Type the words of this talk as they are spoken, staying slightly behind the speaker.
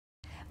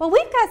Well,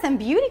 we've got some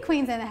beauty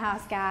queens in the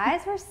house,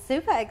 guys. We're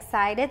super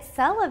excited.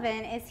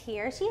 Sullivan is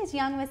here. She is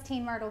Young Miss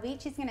Teen Myrtle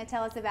Beach. She's going to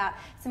tell us about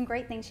some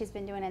great things she's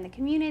been doing in the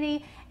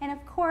community. And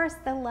of course,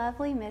 the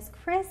lovely Miss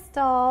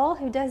Crystal,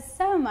 who does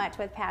so much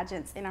with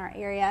pageants in our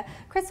area.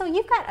 Crystal,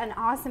 you've got an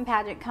awesome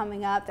pageant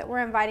coming up that we're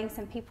inviting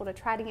some people to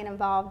try to get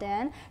involved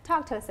in.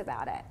 Talk to us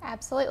about it.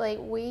 Absolutely.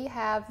 We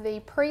have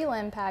the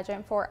prelim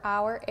pageant for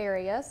our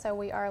area. So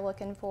we are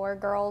looking for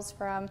girls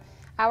from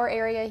our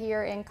area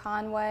here in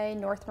Conway,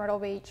 North Myrtle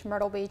Beach,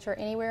 or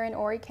anywhere in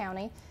Horry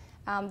County.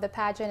 The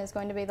pageant is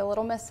going to be the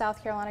Little Miss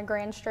South Carolina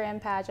Grand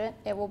Strand pageant.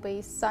 It will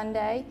be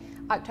Sunday,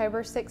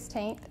 October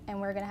 16th, and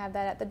we're going to have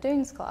that at the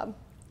Dunes Club.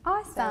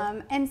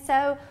 Awesome. And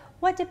so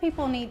what do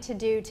people need to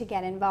do to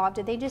get involved?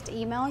 Did they just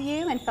email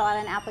you and fill out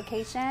an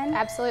application?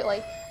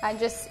 Absolutely.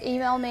 Just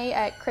email me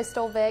at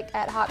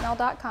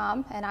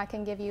crystalvic@hotmail.com and I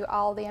can give you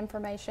all the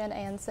information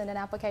and send an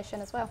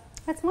application as well.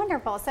 That's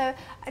wonderful. So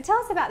tell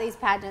us about these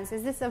pageants.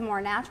 Is this a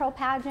more natural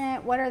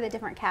pageant? What are the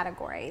different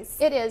categories?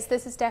 It is.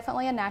 This is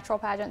definitely a natural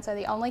pageant. So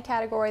the only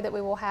category that we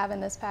will have in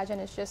this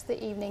pageant is just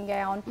the evening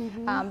gown.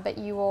 But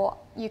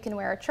you can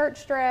wear a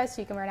church dress,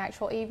 you can wear an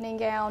actual evening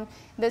gown.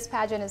 This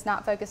pageant is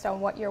not focused on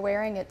what you're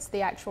wearing, it's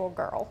the actual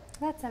girl.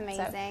 That's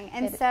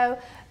amazing. So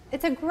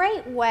it's a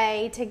great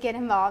way to get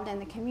involved in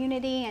the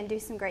community and do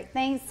some great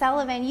things.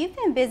 Sullivan, you've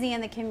been busy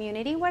in the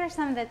community. What are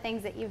some of the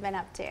things that you've been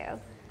up to?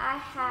 I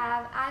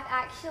have. I've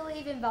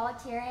actually been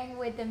volunteering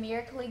with the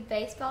Miracle League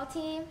baseball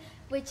team,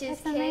 which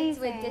is kids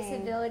with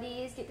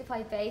disabilities get to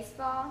play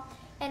baseball.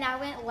 And I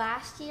went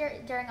last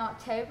year during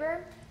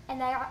October,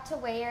 and they got to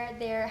wear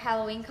their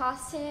Halloween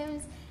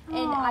costumes.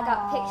 And I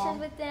got pictures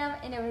with them,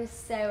 and it was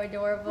so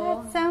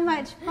adorable. That's so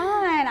much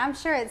fun. I'm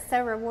sure it's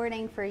so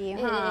rewarding for you,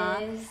 huh?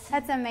 It is.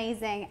 That's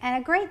amazing.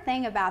 And a great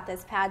thing about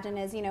this pageant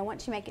is, you know,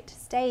 once you make it to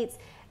states,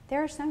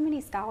 there are so many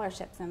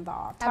scholarships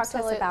involved. Talk to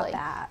us about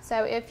that.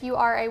 So if you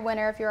are a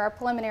winner, if you're a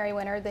preliminary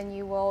winner, then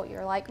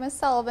you're like Miss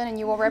Sullivan and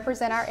you will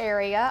represent our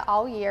area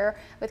all year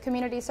with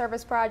community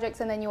service projects,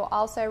 and then you will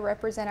also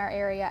represent our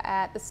area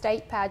at the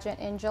state pageant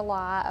in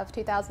July of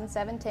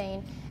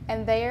 2017.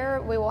 And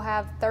there we will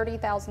have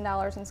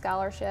 $30,000 in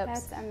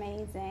scholarships. That's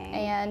amazing.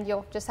 And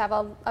you'll just have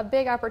a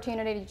big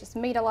opportunity to just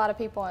meet a lot of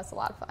people, and it's a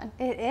lot of fun.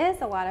 It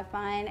is a lot of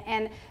fun.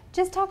 And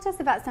just talk to us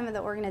about some of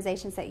the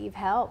organizations that you've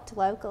helped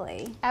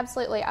locally.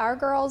 Absolutely. Our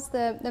girls,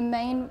 the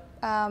main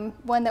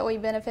one that we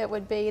benefit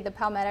would be the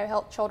Palmetto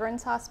Health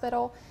Children's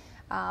Hospital.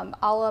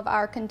 All of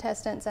our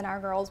contestants and our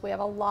girls, we have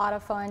a lot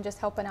of fun just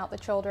helping out the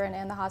children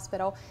in the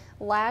hospital.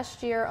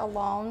 Last year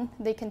alone,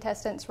 the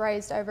contestants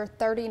raised over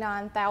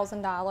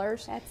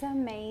 $39,000. That's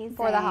amazing.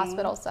 For the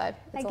hospital, so it's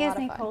that a gives lot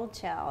of me fun. cold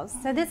chills.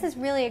 So this is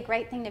really a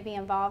great thing to be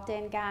involved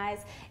in,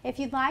 guys. If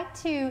you'd like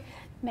to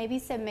maybe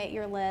submit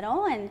your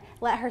little and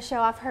let her show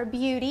off her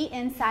beauty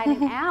inside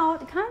and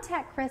out,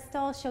 contact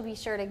Crystal. She'll be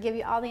sure to give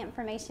you all the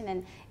information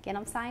and get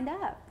them signed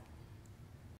up.